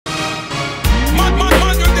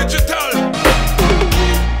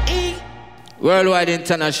Worldwide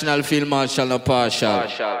International Field Marshal no partial.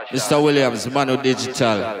 Mr. Williamz,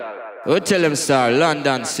 Manudigital. We tell him, sir,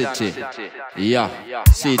 London City. Yeah,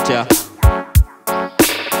 see it here.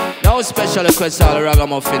 Now special request all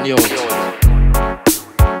Raggamuffin youth.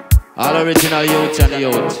 All original youth and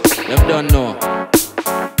youth. Them don't know.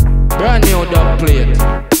 Brand new dubplate.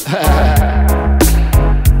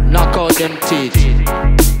 Knock out them teeth.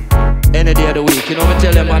 Any day of the week, you know what I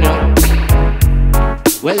tell them, man.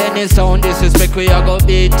 Well, any sound disrespect, we are gonna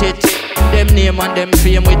beat it. Them name and them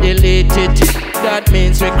fame, we delete it. That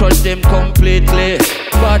means we crush them completely.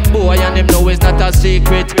 Bad boy and them know it's not a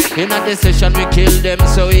secret. In a decision we kill them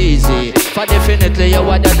so easy. For definitely you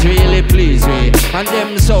what that really please me. And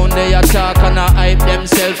them sound they attack and I hype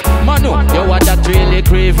themselves. Manu, you what that really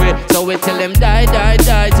grieve me. So we tell them die, die,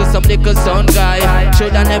 die to some little sound guy.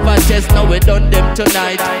 Shoulda never test, now we done them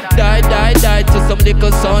tonight. Die, die, die to some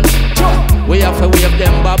little sound. We have to wave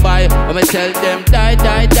them bye-bye. When we tell them die,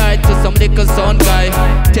 die, die to some little sound guy.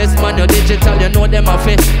 Test Manudigital, you know them a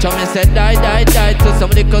fit. So me say die, die, die to some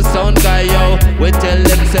little sound guy, yo. We tell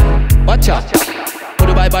them say, watch out.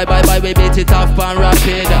 Bye, bye, bye, bye, we beat it off and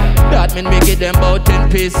rapid. That mean we give them about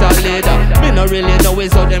 10 piece a leader. Me no really know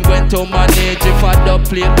is how them going to manage. If a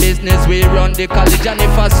dubplate business, we run the college. And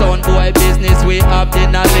if a sound boy business, we have the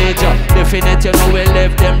knowledge. Definitely, you know, we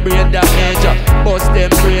left them brain damage. Bust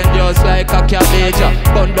them brain just like a cabbage.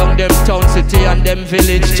 Burn down them town, city and them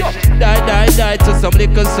village. Die, die, die to some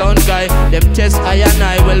little sound guy. Them test I and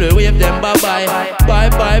I, well, we wave them bye-bye. Bye,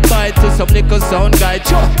 bye, bye to some little sound guy.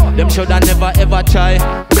 Them shoulda never ever try.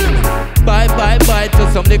 Bye, bye, bye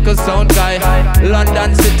to some little sound guy.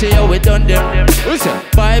 London City, yeah, we done them.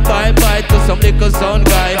 Bye, bye, bye to some little sound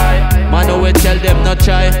guy. Man, we tell them not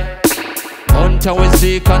try. Until we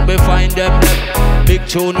seek and we find them. Big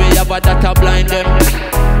tune we have a data blind them.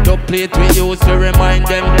 Dubplate we use to remind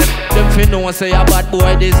them. Them fi know say a bad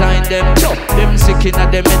boy design them. Them sick in a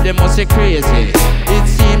them and them must say crazy. It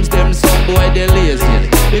seems them some boy they lazy.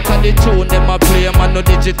 Because the tune them a play,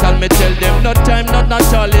 Manudigital, me tell them no time, not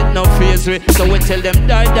all, it no phase we. So we tell them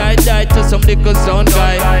die, die, die to some little sound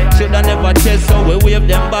guy. Shoulda never test, so we wave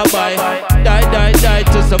them bye-bye. Die, die, die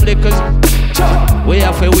to some little. We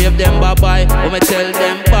have to wave them bye-bye. When we tell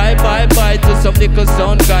them bye, bye, bye to some little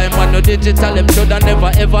sound guy. Manudigital, them shoulda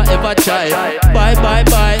never, ever, ever try. Bye, bye,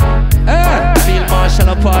 bye. Field Marshal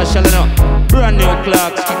or partial, you know. Brand new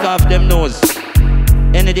clocks, kick off them nose.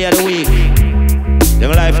 Any day of the week.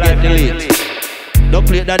 Them life get delete.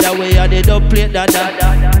 Dubplate that way, I did dubplate that.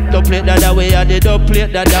 Dubplate that way, I did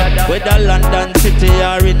dubplate that. Whether London City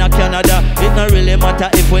or in a Canada, it not really matter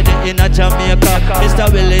if we're in a Jamaica. Mr.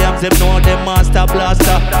 Williamz, them know them master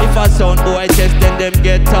blaster. If a sound boy test, then them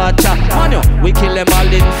get torture. Man, yo, we kill them all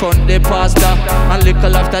in front the pastor. And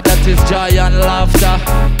little after that is joy and laughter.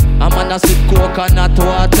 I'm gonna sip coconut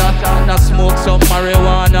water and I smoke some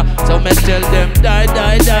marijuana. So me tell them die,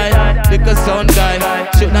 die, die. Little sound guy,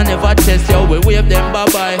 shoulda never test yo. We wave them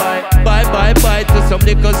bye-bye. Bye, bye, bye to some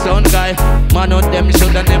little sound guy. Man on them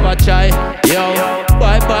shoulda never try. Yo,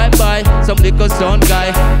 bye, bye, bye, some little sound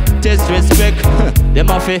guy. Test respect,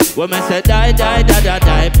 them a fi when me say die, die, die, die,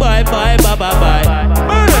 die. Bye, bye, bye, bye, bye.